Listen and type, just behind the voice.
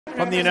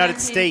From the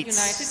United States,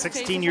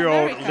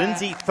 16-year-old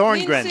Lindsay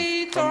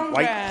Thorngren from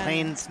White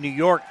Plains, New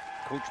York,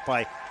 coached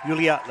by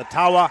Yulia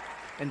Latawa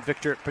and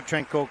Victor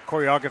Petrenko,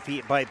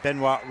 choreography by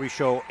Benoit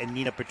Richaud and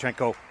Nina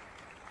Petrenko.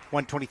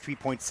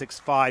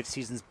 123.65,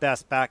 season's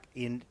best back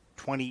in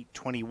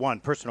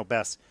 2021, personal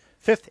best.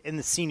 Fifth in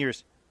the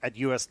seniors at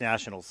U.S.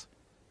 Nationals.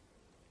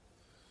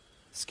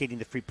 Skating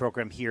the free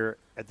program here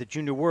at the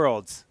Junior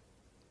Worlds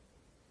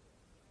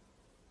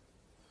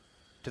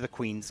to the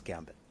Queen's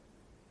Gambit.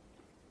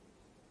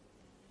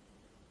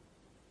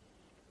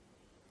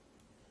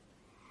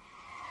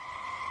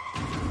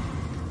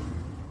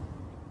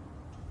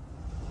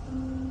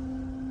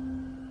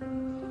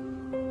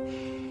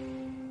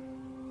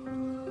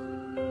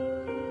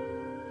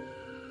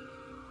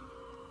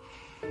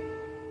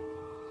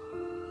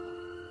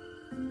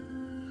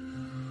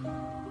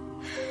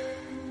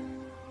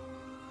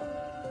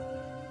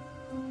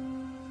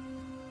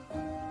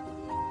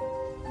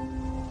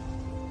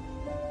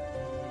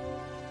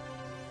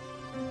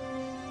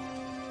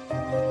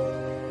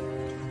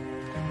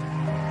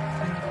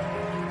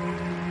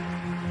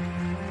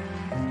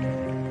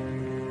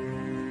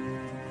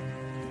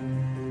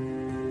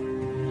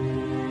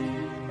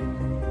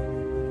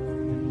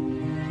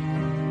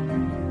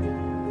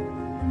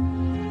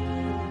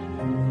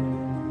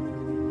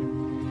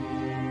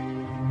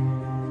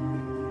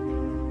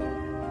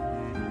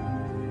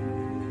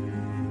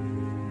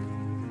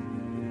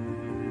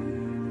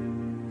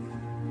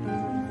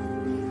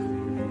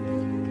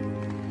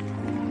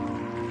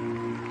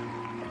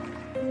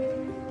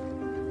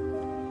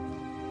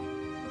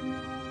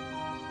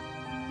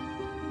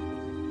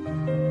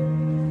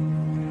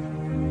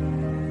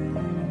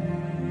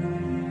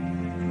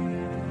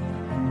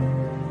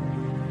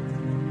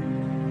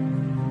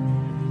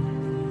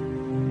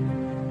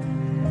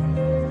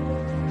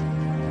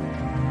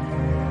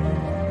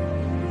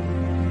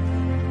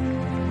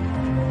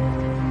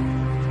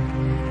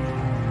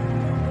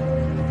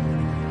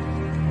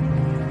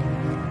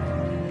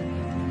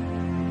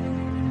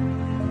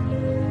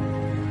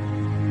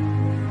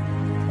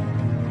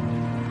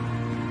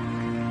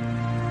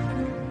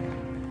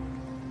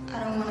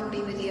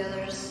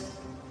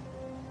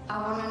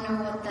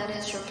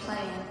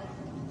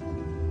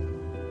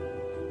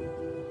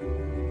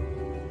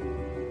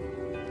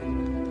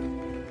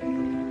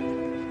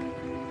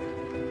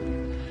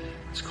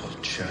 It's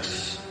called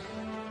chess.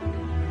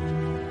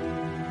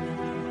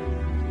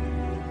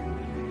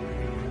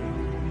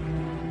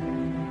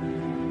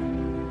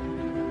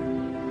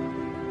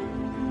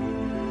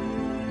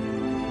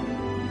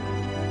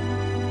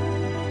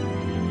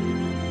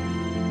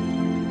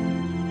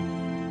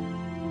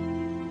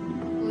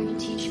 Will you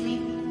teach me?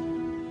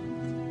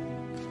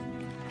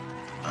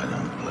 I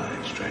don't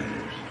play strangers.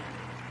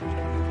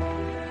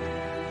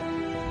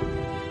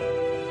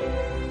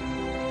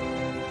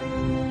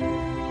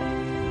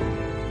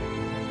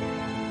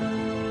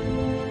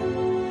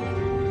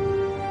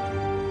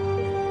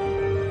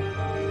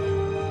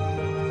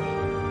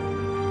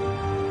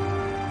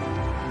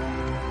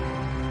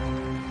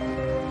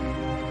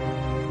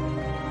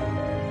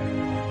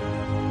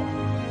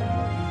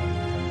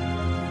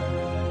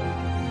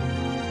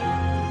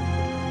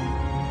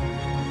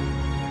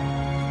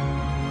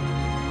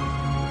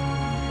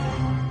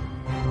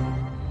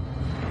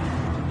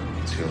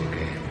 It's your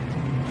game.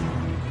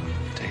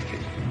 Take it.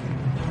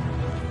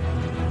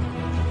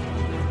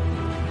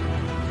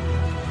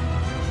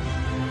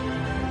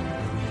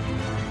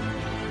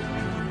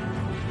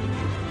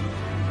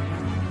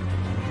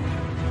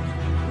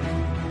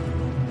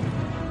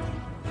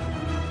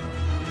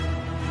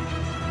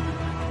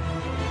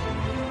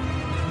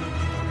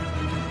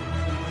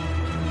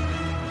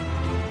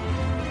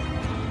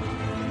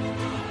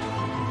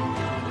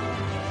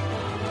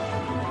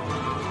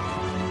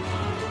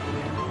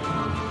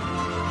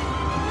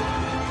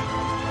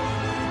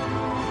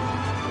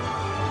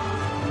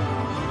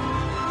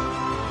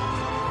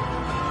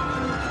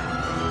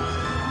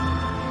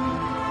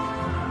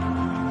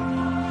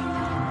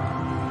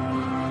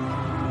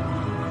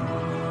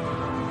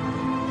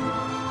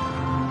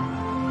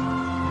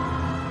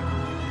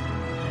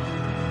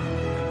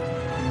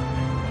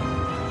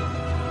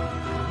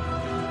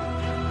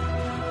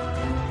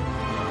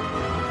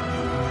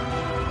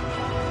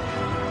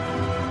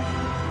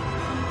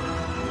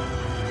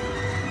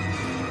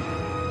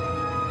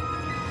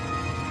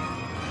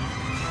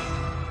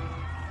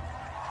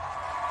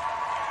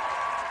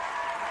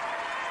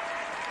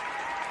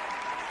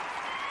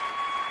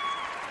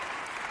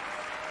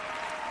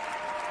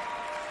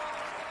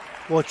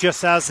 Well,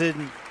 just as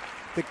in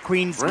the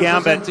Queen's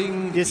Gambit,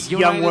 this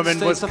young woman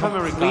was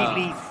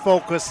completely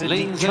focused and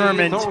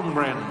determined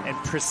and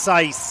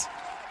precise.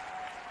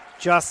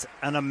 Just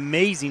an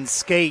amazing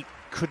skate.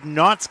 Could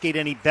not skate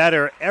any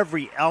better.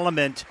 Every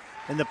element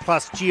in the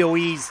plus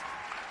GOEs.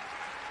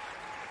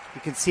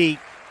 You can see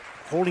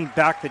holding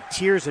back the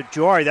tears of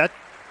joy. That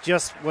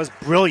just was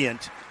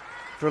brilliant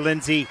for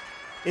Lindsay.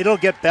 It'll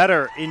get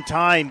better in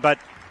time, but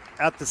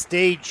at the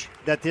stage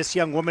that this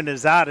young woman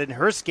is at in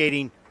her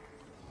skating,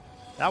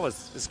 That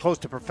was as close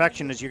to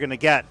perfection as you're going to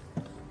get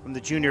from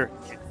the junior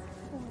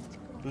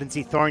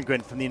Lindsay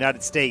Thorngren from the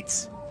United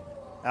States.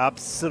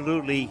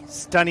 Absolutely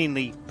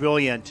stunningly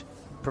brilliant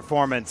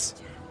performance.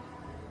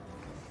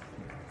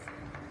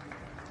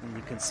 And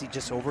you can see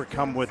just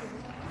overcome with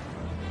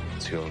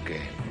It's your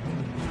game.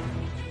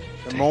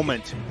 the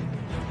moment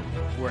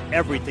where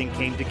everything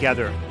came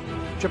together.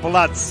 Triple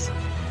Lutz,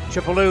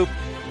 triple loop.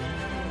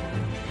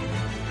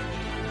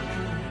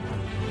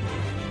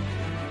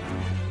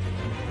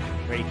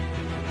 Great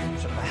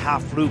sort of a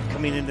half loop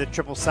coming into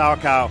triple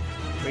Sauerkau.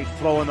 Great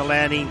flow on the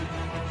landing.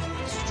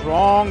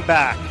 Strong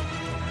back.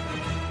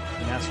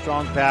 And that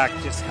strong back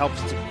just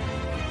helps to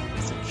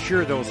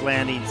secure those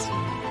landings.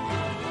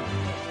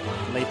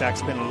 Layback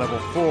spin at level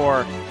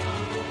 4.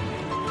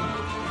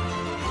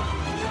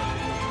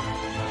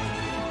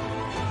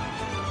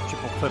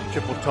 Triple flip,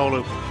 triple toe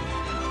loop.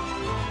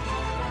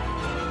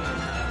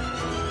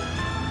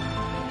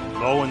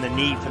 Low in the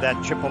knee for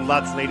that triple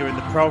Lutz later in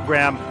the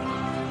program.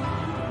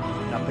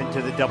 And up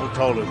into the double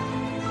toe loop.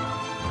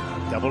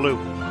 Double loop.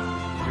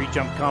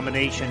 3-jump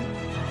combination.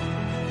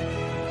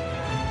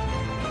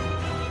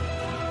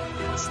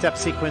 Step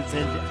sequence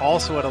and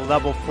also at a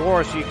level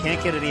 4, so you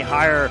can't get any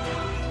higher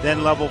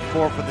than level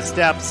 4 for the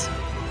steps.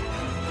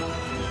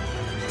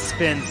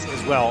 Spins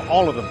as well,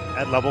 all of them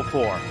at level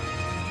 4.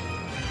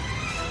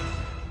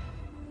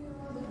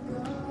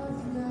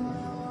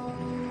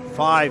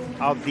 Five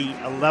of the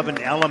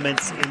 11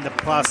 elements in the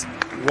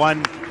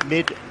 +1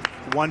 mid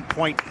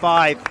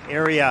 1.5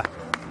 area.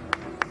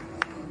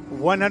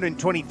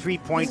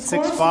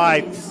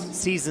 123.65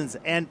 seasons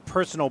and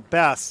personal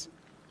best.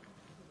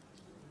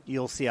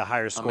 You'll see a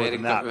higher score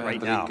than that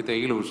right now.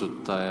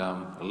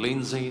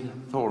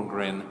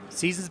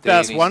 Season's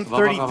best,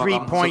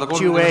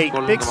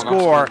 133.28. Big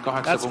score.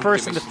 That's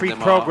first in the free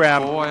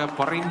program.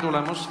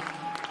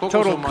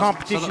 Total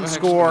competition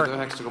score,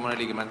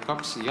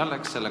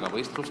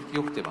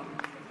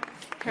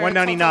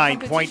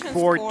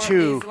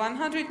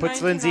 199.42.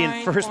 Puts Lindsay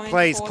in first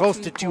place, close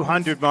to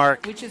 200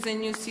 mark.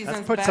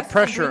 That puts the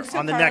pressure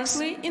on the next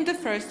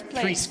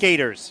 3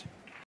 skaters.